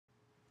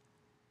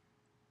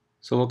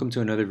So welcome to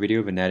another video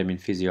of anatomy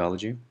and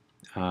physiology.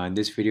 In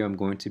this video I'm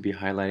going to be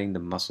highlighting the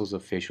muscles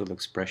of facial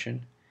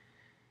expression.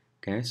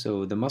 Okay,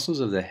 so the muscles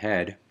of the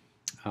head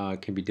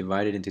can be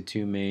divided into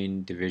two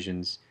main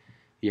divisions.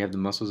 You have the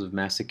muscles of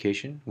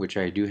mastication, which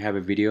I do have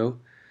a video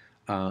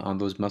on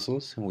those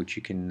muscles, which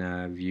you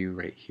can view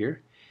right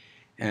here.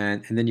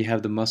 And then you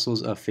have the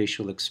muscles of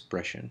facial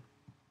expression.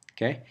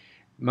 Okay,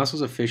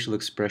 muscles of facial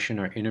expression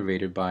are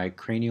innervated by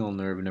cranial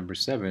nerve number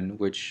 7,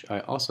 which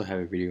I also have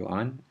a video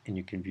on, and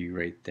you can view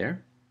right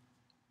there.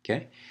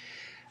 Okay.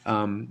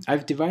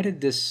 I've divided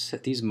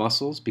these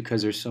muscles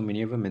because there's so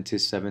many of them into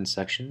 7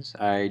 sections.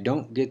 I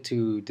don't get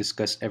to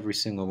discuss every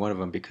single one of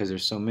them because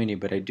there's so many,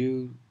 but I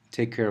do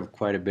take care of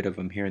quite a bit of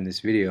them here in this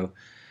video.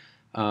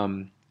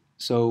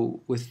 So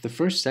with the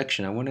first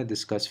section, I want to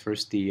discuss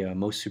first the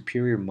most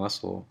superior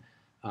muscle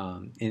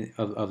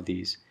of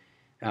these.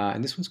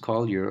 And this one's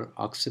called your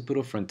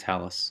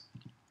occipitofrontalis.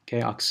 Okay,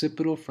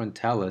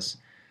 occipitofrontalis.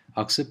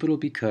 Occipital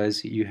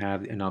because you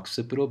have an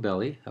occipital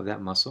belly of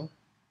that muscle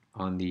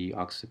on the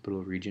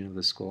occipital region of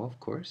the skull, of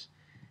course.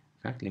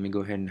 In fact, let me go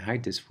ahead and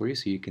hide this for you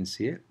so you can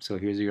see it. So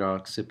here's your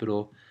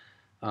occipital,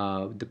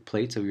 the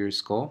plates of your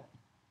skull,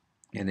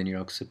 and then your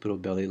occipital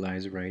belly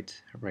lies right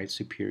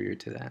superior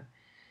to that.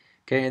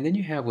 Okay, and then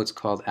you have what's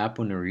called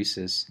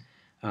aponeurosis,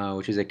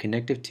 which is a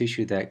connective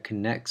tissue that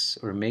connects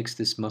or makes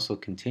this muscle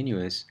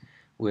continuous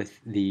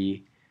with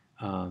the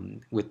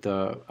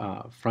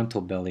frontal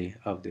belly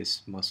of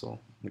this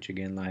muscle, which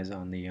again lies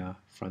on the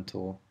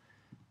frontal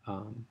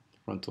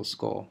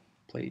skull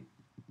plate.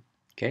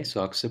 Okay,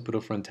 so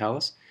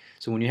occipitofrontalis.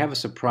 So when you have a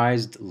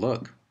surprised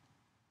look,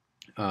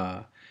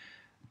 when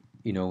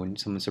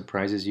someone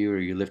surprises you or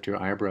you lift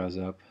your eyebrows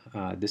up,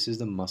 this is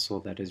the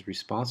muscle that is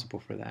responsible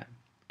for that.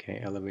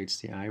 Okay, elevates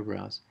the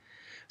eyebrows.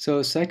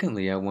 So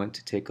secondly, I want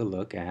to take a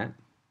look at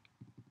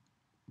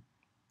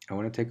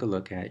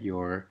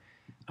your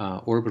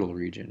orbital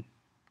region.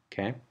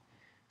 Okay,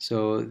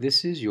 so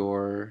this is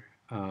your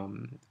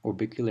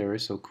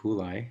Orbicularis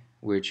Oculi,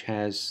 which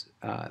has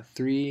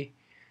three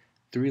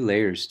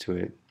layers to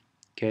it.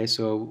 Okay,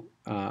 so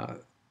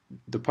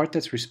the part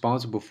that's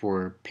responsible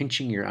for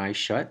pinching your eyes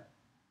shut,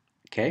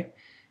 okay,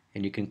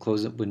 and you can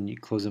close it when you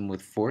close them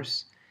with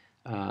force.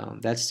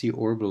 That's the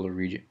orbital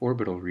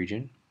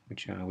region,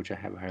 which I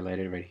have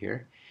highlighted right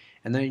here.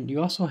 And then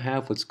you also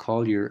have what's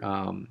called your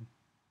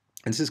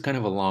and this is kind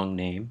of a long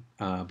name,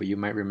 but you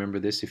might remember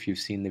this if you've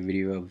seen the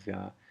video of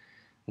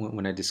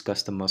when I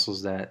discussed the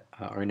muscles that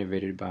are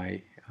innervated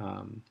by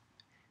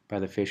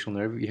the facial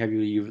nerve. You have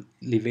your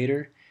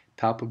Levator,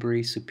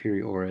 palpebral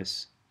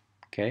superioris.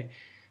 Okay,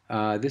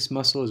 this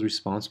muscle is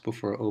responsible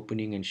for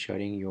opening and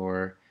shutting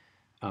your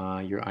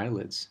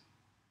eyelids.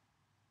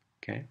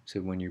 Okay, so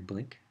when you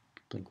blink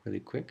really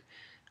quick,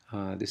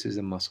 this is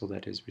a muscle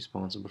that is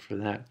responsible for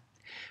that.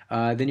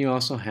 Then you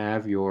also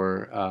have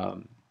your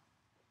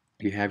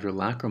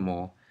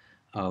lacrimal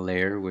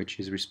layer, which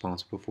is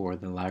responsible for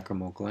the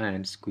lacrimal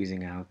gland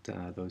squeezing out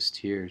those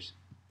tears.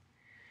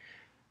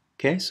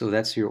 Okay, so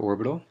that's your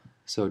orbital.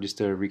 So just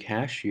to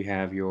rehash, you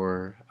have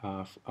your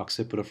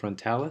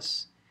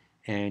occipitofrontalis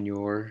and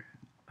your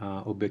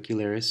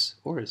orbicularis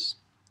oris.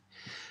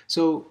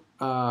 So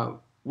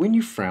when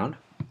you frown,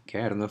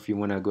 okay, I don't know if you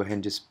want to go ahead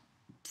and just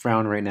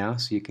frown right now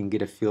so you can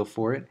get a feel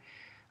for it.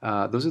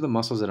 Those are the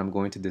muscles that I'm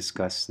going to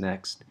discuss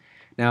next.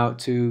 Now,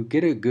 to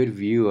get a good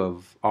view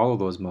of all of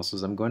those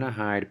muscles, I'm going to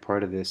hide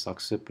part of this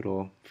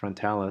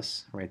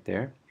occipitofrontalis right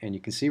there. And you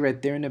can see right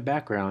there in the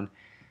background,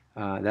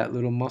 that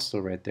little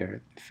muscle right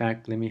there. In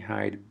fact, let me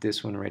hide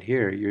this one right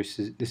here. This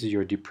is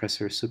your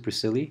depressor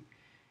supercilli.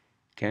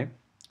 Okay,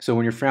 so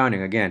when you're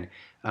frowning, again,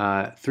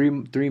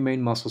 three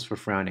main muscles for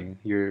frowning.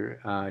 Your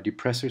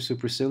depressor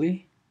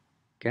supercilli.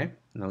 Okay,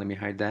 now let me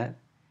hide that.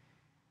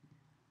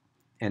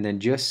 And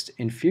then just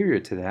inferior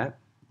to that,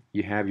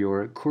 you have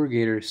your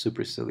corrugator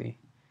supercilli.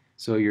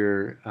 So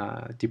your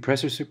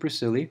depressor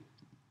supercilli,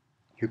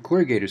 your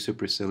corrugator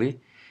supercilli,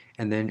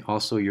 and then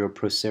also your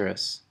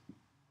procerus.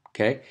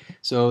 Okay,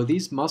 so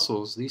these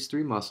muscles, these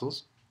three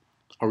muscles,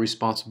 are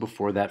responsible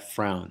for that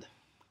frown.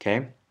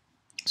 Okay,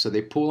 so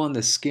they pull on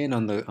the skin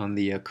on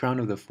the crown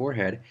of the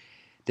forehead.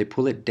 They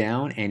pull it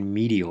down and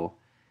medial.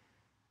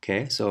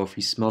 Okay, so if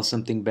you smell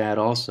something bad,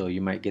 also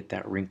you might get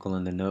that wrinkle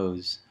in the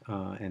nose,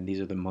 and these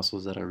are the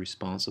muscles that are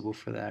responsible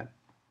for that.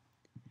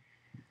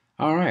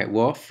 All right,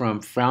 well, from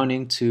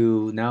frowning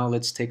to now,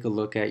 let's take a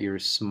look at your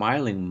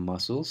smiling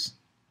muscles.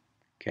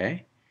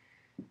 Okay.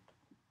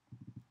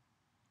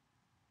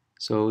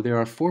 So there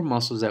are 4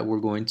 muscles that we're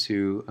going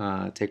to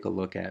take a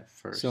look at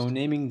first. So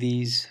naming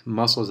these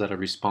muscles that are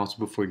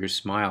responsible for your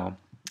smile,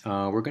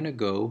 we're going to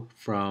go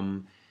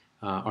from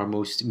our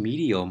most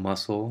medial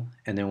muscle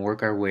and then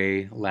work our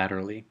way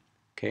laterally.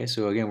 Okay,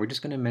 so again, we're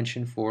just going to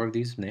mention 4 of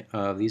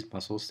these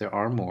muscles. There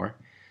are more.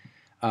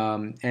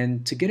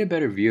 And to get a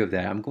better view of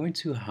that, I'm going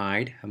to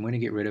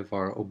get rid of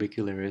our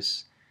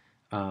Orbicularis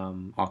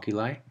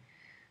Oculi.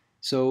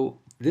 So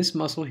this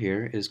muscle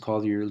here is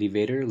called your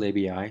Levator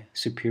Labii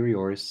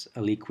Superioris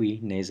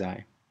aliqui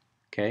nasi.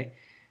 Okay,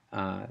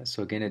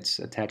 so again, it's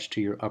attached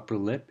to your upper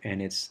lip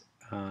and it's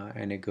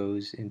and it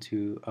goes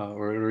into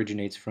or it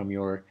originates from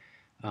your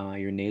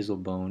nasal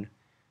bone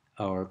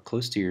or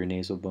close to your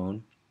nasal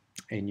bone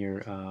in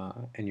your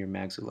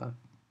maxilla.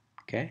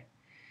 Okay.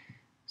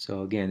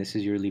 So again, this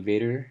is your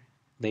levator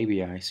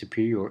labii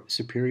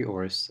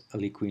superioris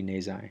aliqui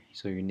nasi.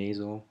 So your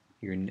nasal,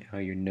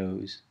 your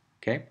nose.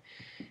 Okay,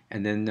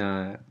 and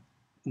then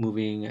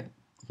moving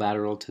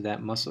lateral to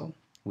that muscle,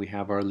 we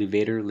have our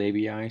levator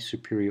labii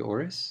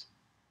superioris.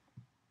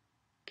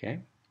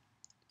 Okay,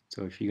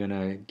 so if you're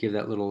gonna give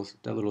that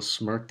little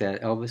smirk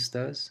that Elvis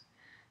does,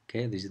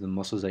 okay, these are the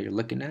muscles that you're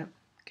looking at.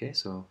 Okay,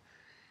 so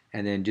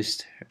and then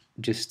just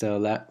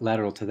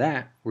lateral to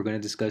that, we're going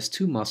to discuss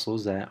two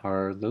muscles that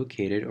are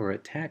located or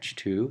attached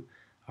to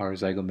our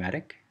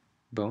zygomatic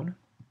bone,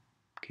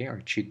 okay,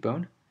 our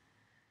cheekbone.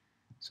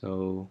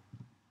 So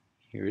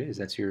here it is.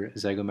 That's your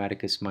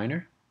zygomaticus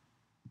minor,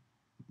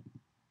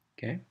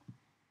 okay,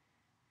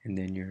 and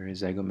then your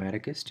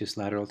zygomaticus, just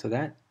lateral to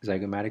that,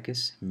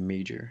 zygomaticus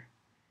major,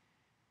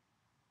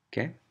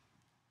 okay.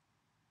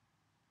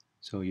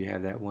 So you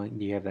have that one,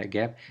 you have that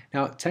gap.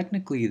 Now,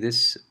 technically,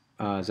 this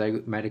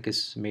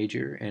zygomaticus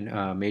major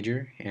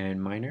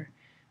and minor,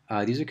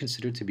 these are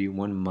considered to be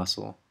one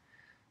muscle,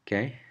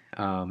 okay?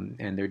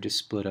 And they're just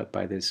split up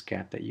by this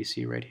gap that you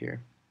see right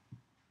here.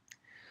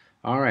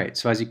 All right,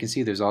 so as you can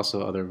see, there's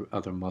also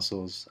other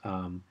muscles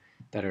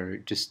that are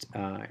just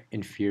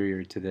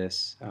inferior to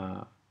this,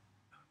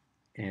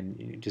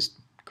 and just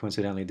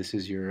coincidentally, this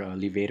is your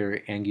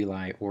levator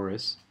anguli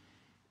oris.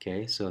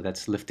 Okay, so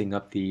that's lifting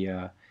up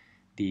the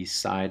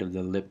side of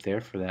the lip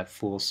there for that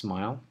full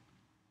smile.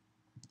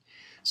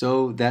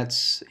 So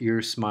that's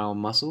your smile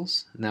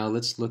muscles. Now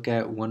let's look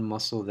at one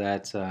muscle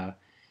that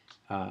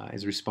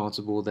is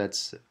responsible.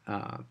 That's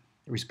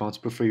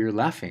responsible for your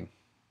laughing.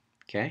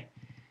 Okay,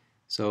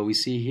 so we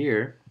see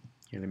here.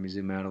 Here, let me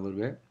zoom out a little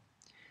bit.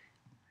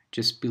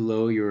 Just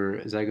below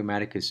your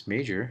zygomaticus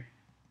major,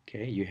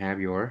 okay, you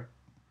have your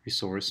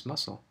risoris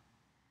muscle.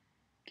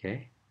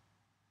 Okay,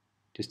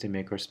 just to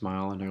make our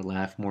smile and our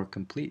laugh more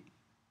complete.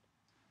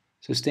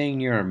 So staying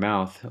near our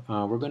mouth,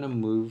 we're going to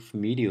move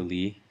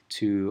medially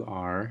to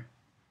our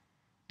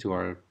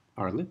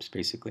lips,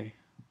 basically.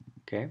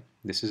 Okay,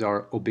 this is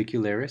our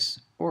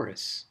Orbicularis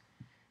oris.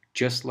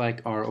 Just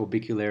like our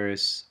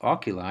Orbicularis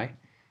oculi,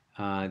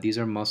 these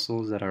are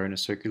muscles that are in a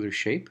circular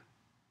shape.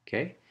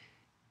 Okay,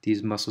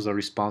 these muscles are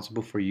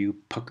responsible for you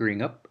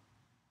puckering up.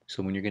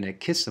 So when you're going to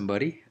kiss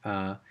somebody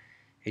and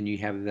you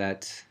have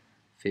that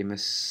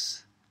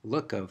famous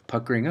look of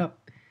puckering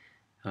up,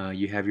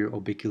 you have your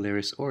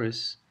Orbicularis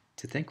oris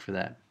to thank for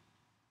that.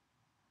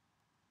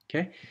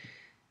 Okay,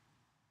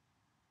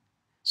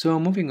 so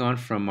moving on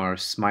from our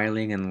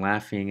smiling and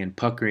laughing and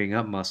puckering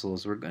up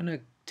muscles, we're going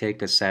to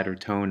take a sadder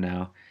tone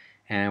now,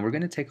 and we're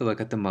going to take a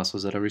look at the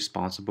muscles that are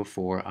responsible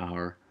for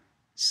our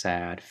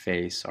sad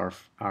face, our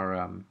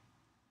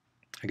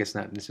I guess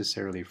not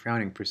necessarily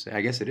frowning per se.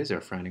 I guess it is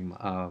our frowning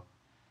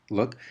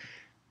look.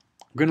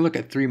 We're going to look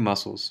at three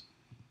muscles.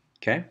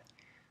 Okay,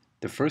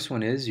 the first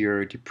one is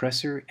your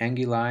depressor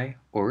anguli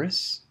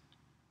oris.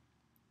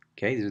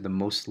 Okay, these are the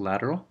most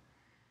lateral.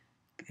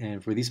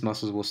 And for these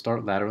muscles, we'll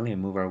start laterally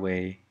and move our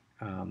way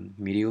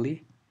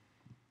medially.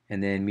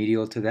 And then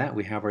medial to that,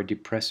 we have our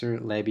depressor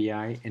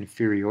labii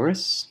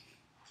inferioris.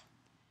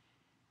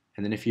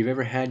 And then if you've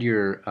ever had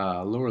your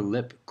lower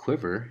lip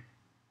quiver,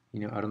 you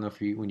know, I don't know if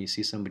when you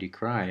see somebody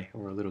cry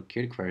or a little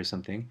kid cry or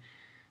something,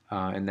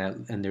 and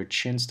their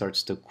chin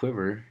starts to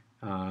quiver,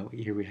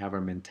 here we have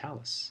our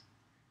mentalis.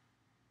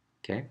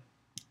 Okay,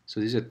 so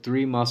these are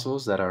three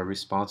muscles that are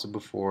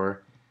responsible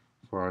for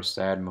our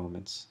sad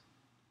moments.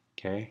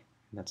 Okay,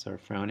 and that's our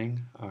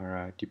frowning,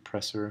 our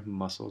depressor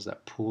muscles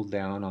that pull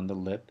down on the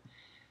lip,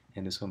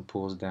 and this one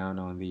pulls down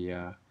on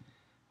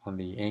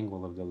the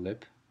angle of the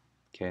lip.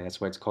 Okay,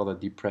 that's why it's called a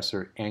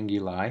depressor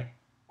anguli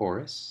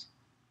oris.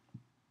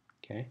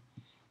 Okay,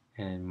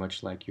 and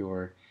much like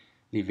your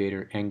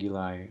levator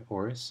anguli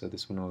oris, so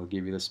this one will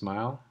give you the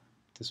smile,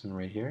 this one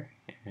right here,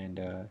 and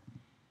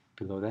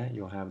below that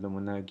you'll have the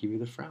one that will give you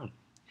the frown.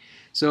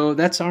 So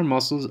that's our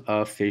muscles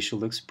of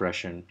facial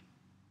expression.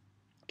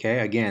 Okay,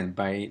 again,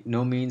 by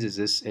no means is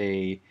this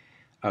a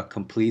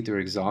complete or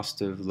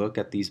exhaustive look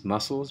at these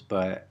muscles,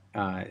 but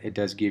it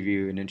does give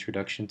you an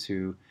introduction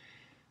to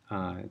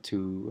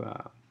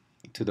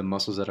the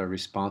muscles that are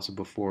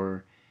responsible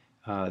for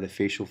the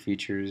facial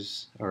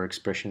features or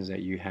expressions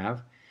that you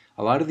have.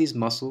 A lot of these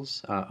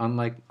muscles,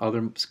 unlike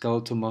other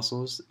skeletal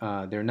muscles,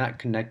 they're not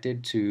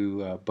connected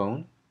to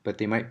bone, but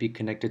they might be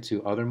connected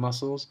to other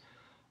muscles,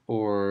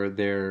 or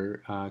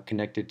they're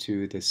connected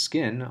to the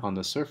skin on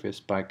the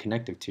surface by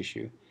connective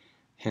tissue.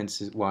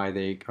 Hence why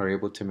they are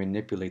able to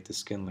manipulate the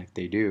skin like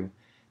they do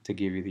to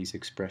give you these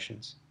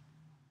expressions.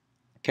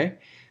 Okay,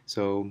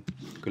 so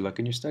good luck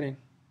in your studying.